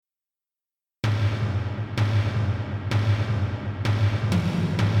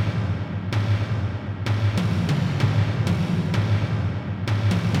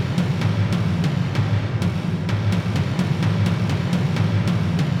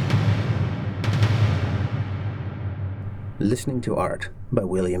Listening to Art by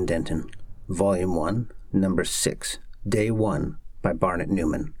William Denton, Volume 1, Number 6, Day 1 by Barnett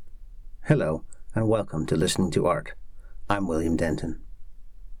Newman. Hello, and welcome to Listening to Art. I'm William Denton.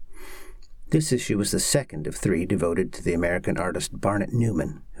 This issue was the second of 3 devoted to the American artist Barnett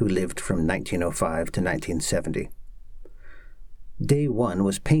Newman, who lived from 1905 to 1970. Day 1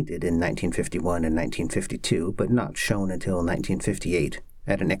 was painted in 1951 and 1952, but not shown until 1958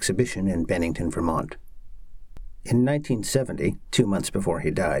 at an exhibition in Bennington, Vermont. In 1970, 2 months before he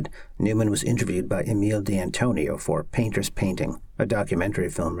died, Newman was interviewed by Emile D'Antonio for Painter's Painting, a documentary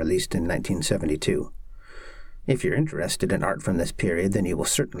film released in 1972. If you're interested in art from this period, then you will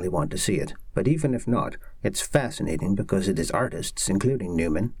certainly want to see it. But even if not, it's fascinating because it is artists, including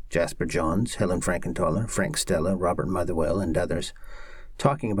Newman, Jasper Johns, Helen Frankenthaler, Frank Stella, Robert Motherwell, and others,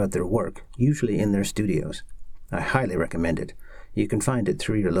 talking about their work, usually in their studios. I highly recommend it. You can find it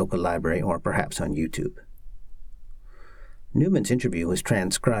through your local library or perhaps on YouTube. Newman's interview was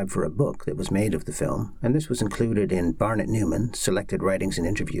transcribed for a book that was made of the film, and this was included in Barnett Newman, Selected Writings and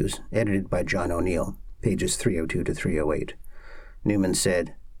Interviews, edited by John O'Neill, pages 302 to 308. Newman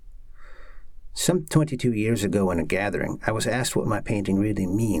said, "Some 22 years ago in a gathering, I was asked what my painting really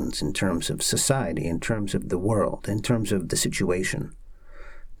means in terms of society, in terms of the world, in terms of the situation.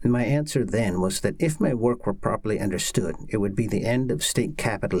 And my answer then was that if my work were properly understood, it would be the end of state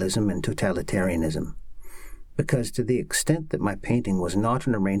capitalism and totalitarianism. Because to the extent that my painting was not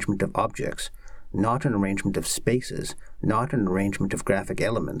an arrangement of objects, not an arrangement of spaces, not an arrangement of graphic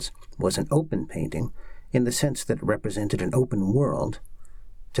elements, was an open painting, in the sense that it represented an open world,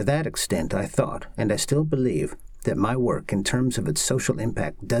 to that extent I thought, and I still believe, that my work in terms of its social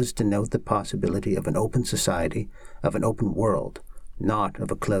impact does denote the possibility of an open society, of an open world, not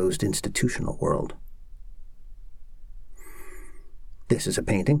of a closed institutional world." This is a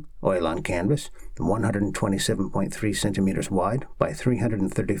painting, oil on canvas, 127.3 centimeters wide by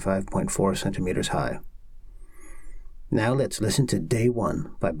 335.4 centimeters high. Now let's listen to Day 1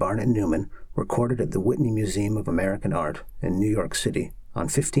 by Barnett Newman, recorded at the Whitney Museum of American Art in New York City on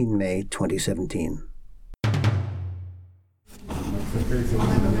 15 May 2017.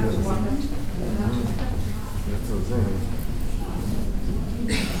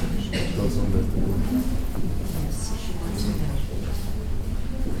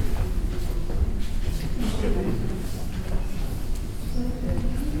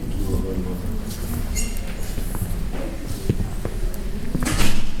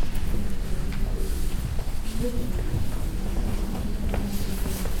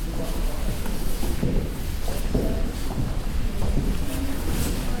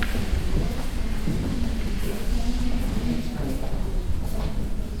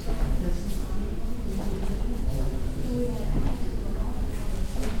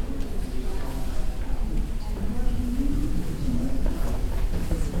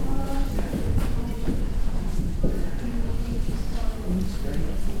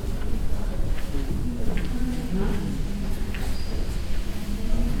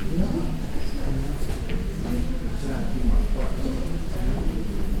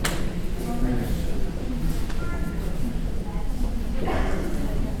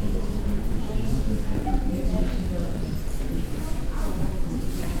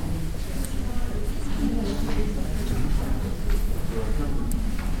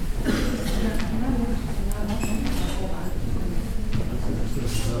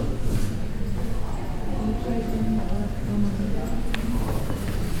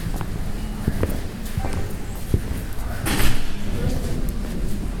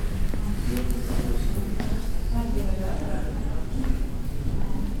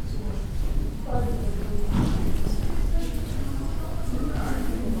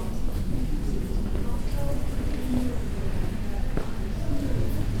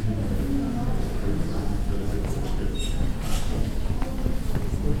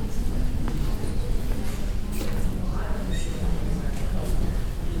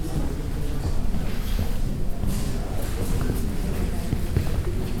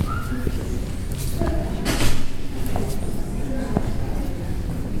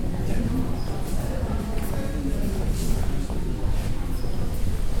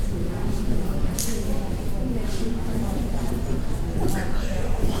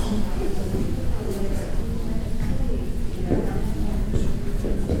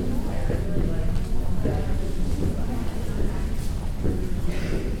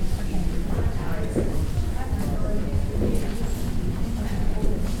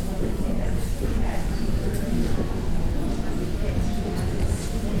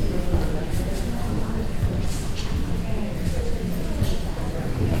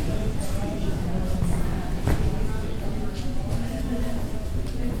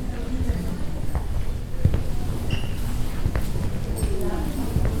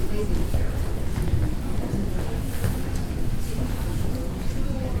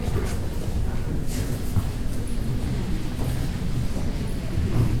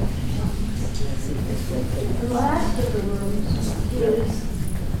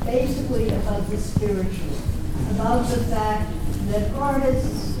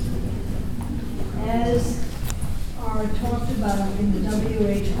 as are talked about in the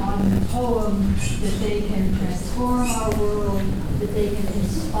W.H. Auden poem, that they can transform our world, that they can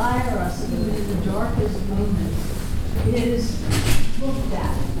inspire us even in the darkest moments, is looked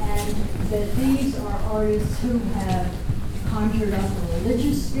at, and that these are artists who have conjured up a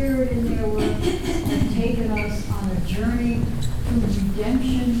religious spirit in their work, have taken us on a journey to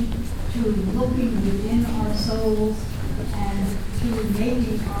redemption, to looking within our souls, and to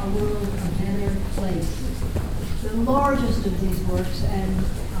making our world a better place. The largest of these works, and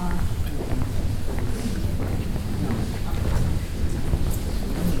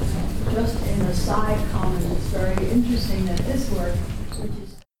just in a side comment, it's very interesting that this work, which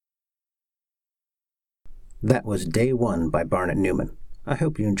is... That was Day 1 by Barnett Newman. I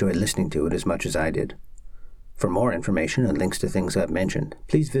hope you enjoyed listening to it as much as I did. For more information and links to things I've mentioned,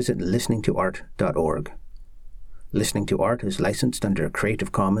 please visit listeningtoart.org. Listening to Art is licensed under a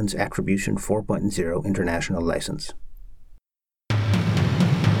Creative Commons Attribution 4.0 International License.